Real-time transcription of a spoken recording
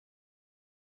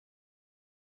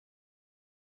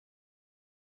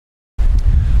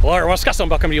Well, everyone, Scott Sylvan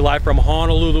Bell coming to you live from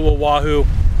Honolulu, Oahu.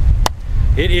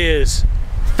 It is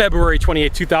February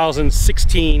 28,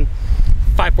 2016,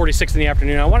 5:46 in the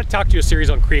afternoon. I want to talk to you a series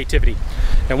on creativity.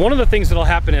 And one of the things that'll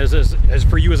happen is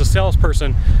for you as a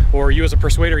salesperson, or you as a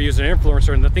persuader, you as an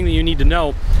influencer, and the thing that you need to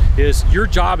know is your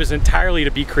job is entirely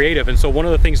to be creative. And so one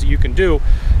of the things that you can do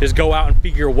is go out and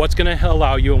figure what's going to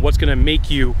allow you and what's going to make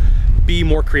you be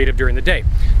more creative during the day.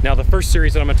 Now, the first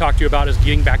series that I'm going to talk to you about is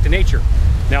getting back to nature.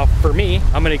 Now, for me,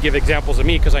 I'm going to give examples of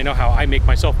me because I know how I make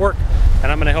myself work, and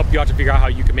I'm going to help you out to figure out how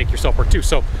you can make yourself work too.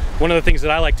 So one of the things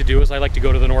that I like to do is I like to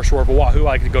go to the North Shore of Oahu,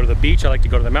 I like to go to the beach, I like to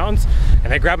go to the mountains,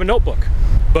 and I grab a notebook.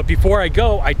 But before I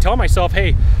go, I tell myself,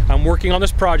 hey, I'm working on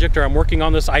this project or I'm working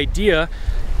on this idea.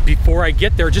 Before I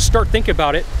get there, just start thinking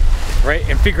about it, right?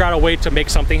 And figure out a way to make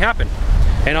something happen.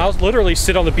 And I'll literally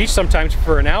sit on the beach sometimes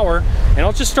for an hour and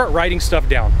I'll just start writing stuff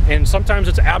down. And sometimes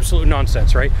it's absolute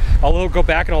nonsense, right? I'll go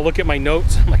back and I'll look at my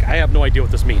notes. I'm like, I have no idea what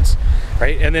this means,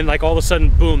 right? And then like all of a sudden,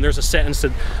 boom, there's a sentence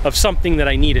of something that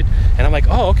I needed. And I'm like,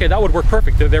 oh, okay, that would work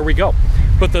perfect. There we go.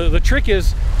 But the trick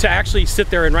is to actually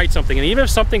sit there and write something. And even if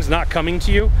something's not coming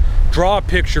to you, draw a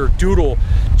picture, doodle,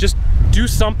 just do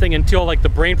something until like the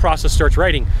brain process starts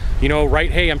writing. You know,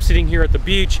 write, hey, I'm sitting here at the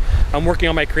beach, I'm working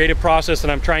on my creative process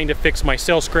and I'm trying to fix my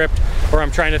sales script, or I'm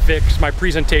trying to fix my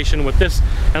presentation with this.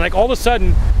 And like all of a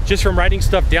sudden, just from writing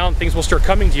stuff down, things will start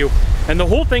coming to you. And the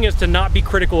whole thing is to not be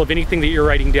critical of anything that you're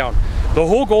writing down. The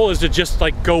whole goal is to just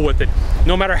like go with it.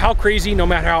 No matter how crazy, no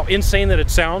matter how insane that it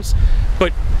sounds,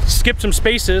 but skip some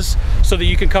spaces so that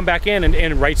you can come back in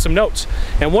and write some notes.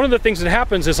 And one of the things that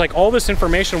happens is like all this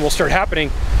information will start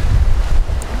happening,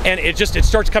 and it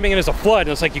starts coming in as a flood, and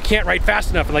it's like you can't write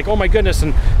fast enough, and like, oh my goodness,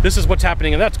 and this is what's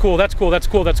happening, and that's cool, that's cool, that's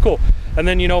cool, that's cool. And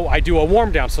then, you know, I do a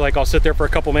warm down, so like I'll sit there for a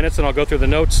couple minutes and I'll go through the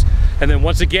notes, and then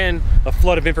once again a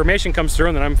flood of information comes through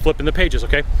and then I'm flipping the pages.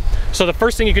 Okay, so the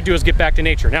first thing you could do is get back to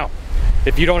nature. Now,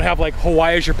 if you don't have like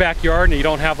Hawaii as your backyard and you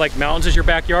don't have like mountains as your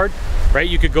backyard, right,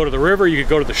 you could go to the river, you could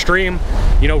go to the stream,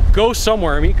 you know, go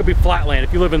somewhere. I mean, it could be flatland.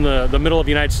 If you live in the middle of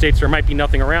the United States, there might be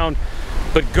nothing around.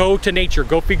 But go to nature,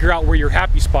 go figure out where your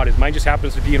happy spot is. Mine just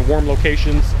happens to be in warm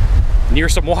locations near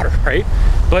some water, right?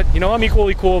 But you know, I'm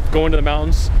equally cool with going to the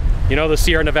mountains. You know, the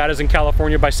Sierra Nevadas in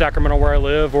California by Sacramento where I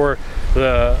live, or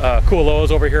the Kualoas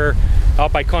over here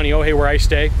out by Kaneohe where I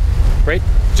stay, right?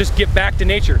 Just get back to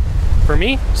nature. For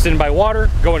me, sitting by water,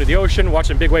 going to the ocean,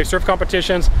 watching big wave surf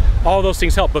competitions, all those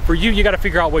things help. But for you, you got to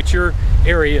figure out what your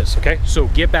area is, okay? So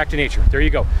get back to nature. There you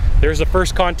go. There's the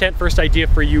first idea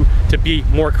for you to be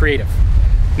more creative.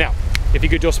 Now, if you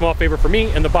could do a small favor for me,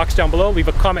 in the box down below, leave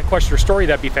a comment, question, or story.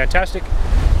 That'd be fantastic.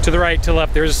 To the right, to the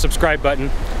left, there's a subscribe button.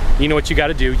 You know what you got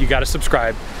to do. You got to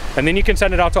subscribe. And then you can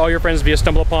send it out to all your friends via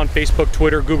StumbleUpon, Facebook,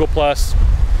 Twitter, Google+.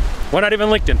 Why not even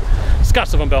LinkedIn? Scott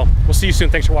Sylvan Bell. We'll see you soon.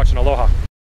 Thanks for watching. Aloha.